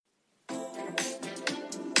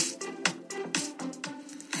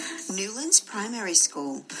Newlands Primary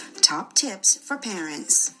School. Top tips for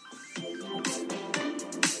parents.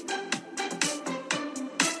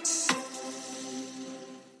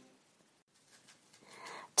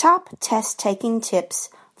 Top test-taking tips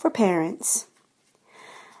for parents.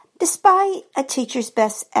 Despite a teacher's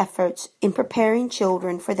best efforts in preparing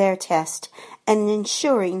children for their test and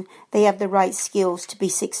ensuring they have the right skills to be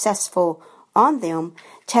successful on them,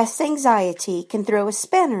 test anxiety can throw a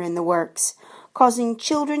spanner in the works, causing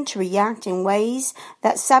children to react in ways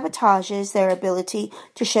that sabotages their ability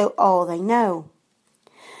to show all they know.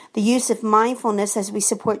 The use of mindfulness as we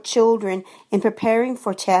support children in preparing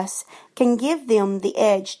for tests can give them the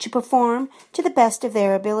edge to perform to the best of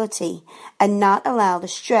their ability and not allow the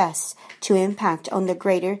stress to impact on the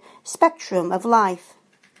greater spectrum of life.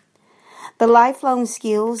 The lifelong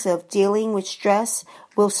skills of dealing with stress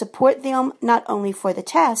will support them not only for the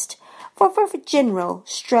test, but for general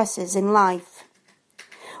stresses in life.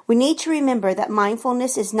 We need to remember that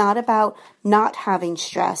mindfulness is not about not having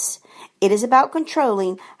stress. It is about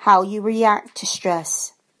controlling how you react to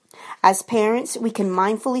stress. As parents, we can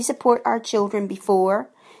mindfully support our children before,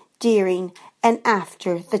 during, and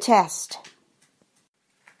after the test.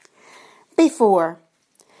 Before.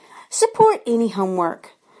 Support any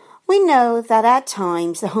homework. We know that at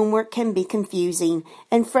times the homework can be confusing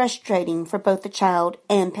and frustrating for both the child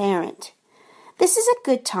and parent. This is a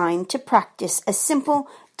good time to practice a simple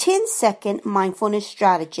 10-second mindfulness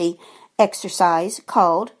strategy exercise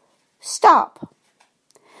called STOP.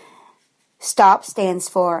 STOP stands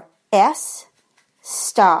for S,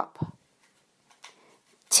 stop.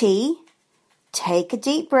 T, take a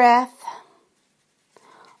deep breath.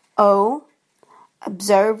 O,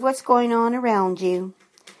 observe what's going on around you.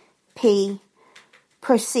 P,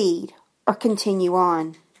 proceed or continue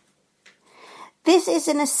on. This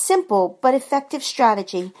isn't a simple but effective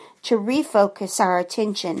strategy to refocus our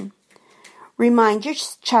attention. Remind your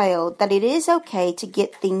child that it is okay to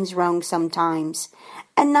get things wrong sometimes,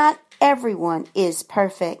 and not everyone is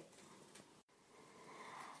perfect.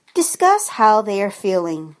 Discuss how they are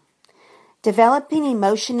feeling. Developing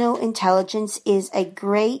emotional intelligence is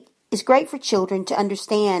great for children to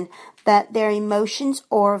understand that their emotions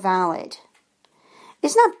are valid.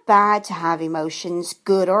 It's not bad to have emotions,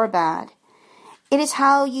 good or bad. It is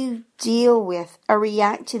how you deal with or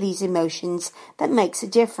react to these emotions that makes a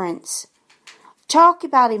difference. Talk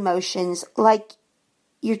about emotions like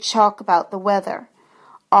you talk about the weather,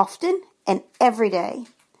 often and every day.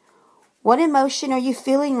 What emotion are you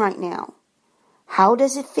feeling right now? How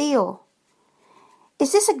does it feel?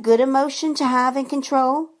 Is this a good emotion to have and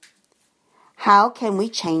control? How can we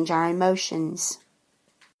change our emotions?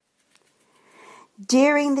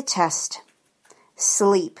 During the test,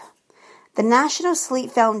 sleep. The National Sleep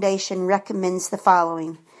Foundation recommends the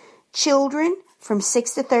following. Children from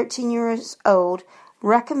 6 to 13 years old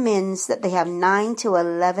recommends that they have 9 to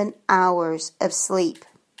 11 hours of sleep.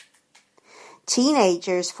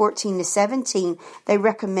 Teenagers 14 to 17, they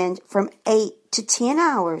recommend from 8 to 10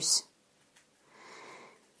 hours.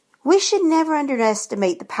 We should never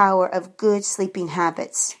underestimate the power of good sleeping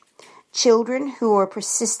habits. Children who are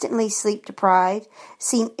persistently sleep deprived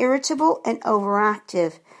seem irritable and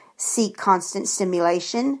overactive, seek constant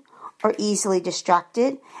stimulation, are easily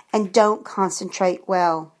distracted, and don't concentrate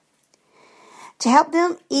well. To help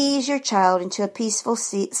them ease your child into a peaceful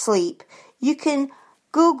sleep, you can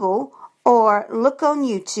Google or look on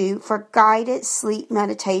YouTube for guided sleep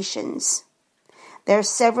meditations. There are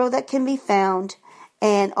several that can be found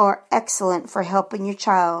and are excellent for helping your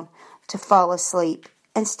child to fall asleep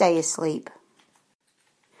and stay asleep.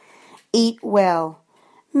 Eat well.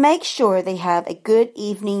 Make sure they have a good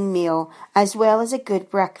evening meal as well as a good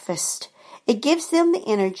breakfast. It gives them the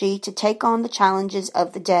energy to take on the challenges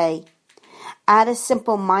of the day. Add a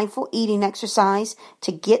simple mindful eating exercise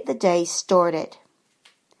to get the day started.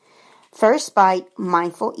 First bite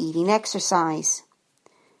mindful eating exercise.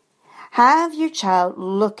 Have your child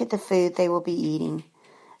look at the food they will be eating.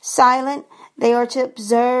 Silent, they are to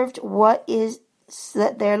observe what is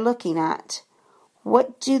that they're looking at.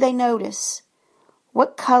 What do they notice?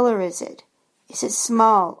 What color is it? Is it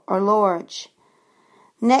small or large?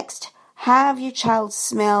 Next, have your child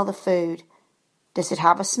smell the food. Does it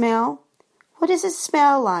have a smell? What does it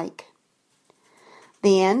smell like?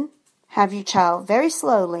 Then, have your child very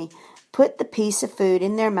slowly put the piece of food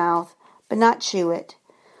in their mouth, but not chew it.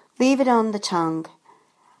 Leave it on the tongue.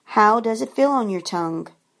 How does it feel on your tongue?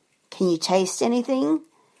 Can you taste anything?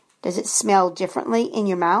 Does it smell differently in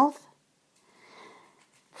your mouth?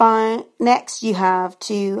 Next, you have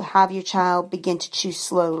to have your child begin to chew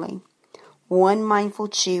slowly, one mindful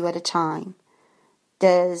chew at a time.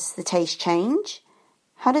 Does the taste change?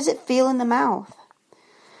 How does it feel in the mouth?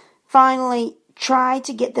 Finally, try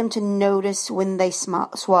to get them to notice when they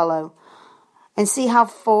swallow and see how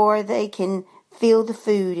far they can feel the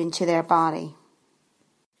food into their body.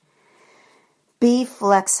 Be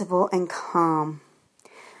flexible and calm.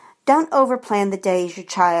 Don't overplan the days your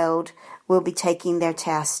child will be taking their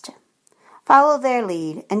test. Follow their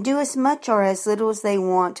lead and do as much or as little as they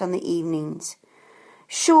want on the evenings.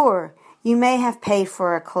 Sure, you may have paid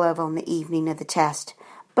for a club on the evening of the test,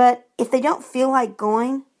 but if they don't feel like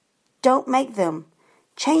going, don't make them.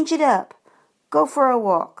 Change it up. Go for a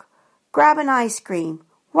walk. Grab an ice cream.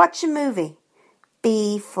 Watch a movie.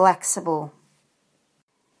 Be flexible.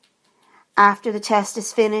 After the test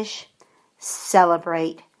is finished,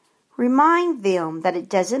 celebrate. Remind them that it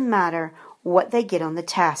doesn't matter what they get on the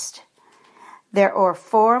test. There are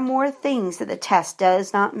far more things that the test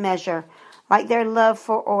does not measure, like their love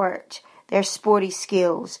for art, their sporty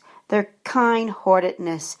skills, their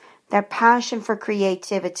kind-heartedness, their passion for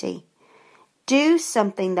creativity. Do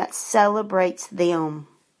something that celebrates them.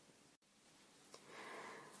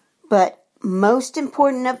 But most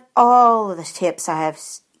important of all of the tips I have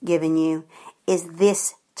given you is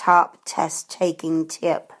this top test-taking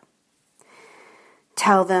tip.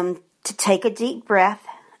 Tell them to take a deep breath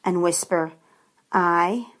and whisper,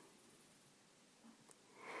 I.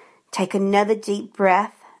 Take another deep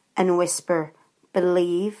breath and whisper,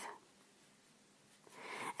 believe.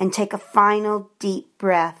 And take a final deep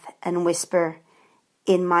breath and whisper,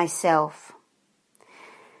 in myself.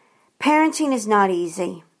 Parenting is not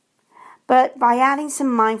easy, but by adding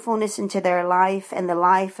some mindfulness into their life and the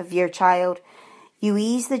life of your child, you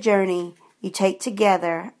ease the journey you take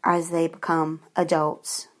together as they become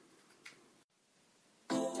adults.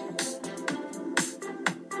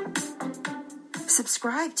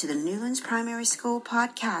 Subscribe to the Newlands Primary School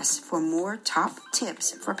podcast for more top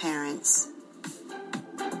tips for parents.